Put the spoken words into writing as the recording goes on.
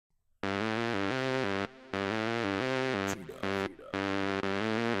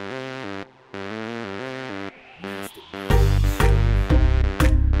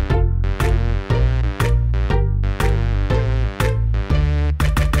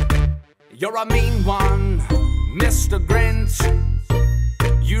You're a mean one, Mr. Grinch.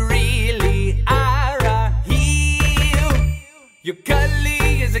 You really are a heel. You're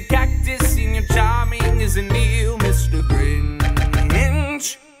cuddly as a cactus and you're charming as an eel, Mr.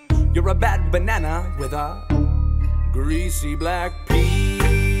 Grinch. You're a bad banana with a greasy black peel.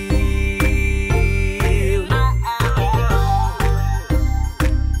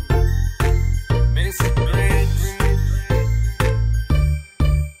 Mr. Grinch.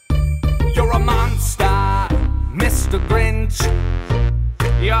 You're a monster, Mr. Grinch.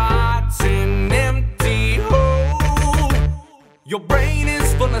 Your heart's an empty hole. Your brain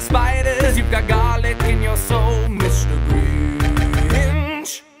is full of spiders. You've got garlic in your soul, Mr.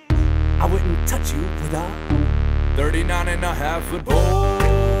 Grinch. I wouldn't touch you with a 39.5-foot pole.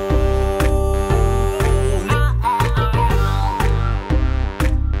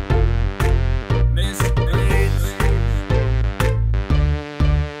 Mr. Grinch.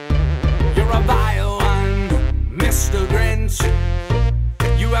 You're a vile one, Mr. Grinch.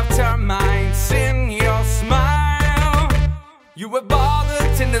 You have termites in your smile. You have all the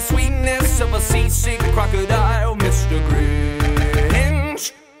tender sweetness of a seasick crocodile, Mr.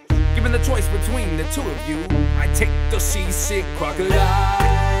 Grinch. Given the choice between the two of you, I take the seasick crocodile.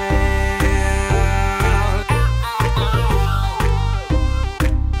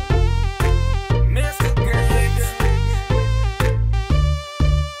 Mr. Grinch.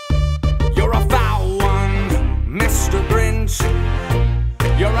 You're a foul one, Mr. Grinch.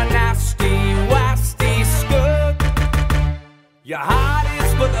 You're a nasty, wasty skunk. Your heart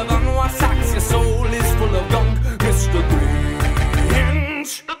is full of unwashed socks. Your soul is full of gunk, Mr.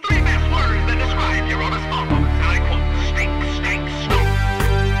 Grinch. The three best words that describe your honest mama, and I quote, stink, stank, stunk.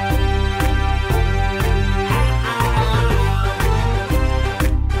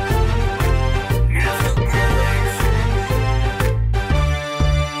 Mr. Grinch.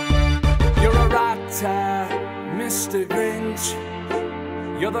 You're a rotter, Mr. Grinch.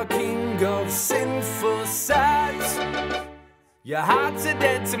 You're the king of sinful sights. Your heart's a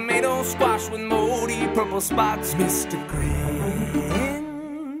dead tomato squash with moldy purple spots, Mr. Grinch.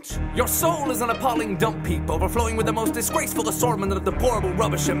 Your soul is an appalling dump heap, overflowing with the most disgraceful assortment of deplorable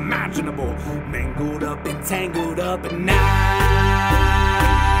rubbish imaginable, mangled up and tangled up at night.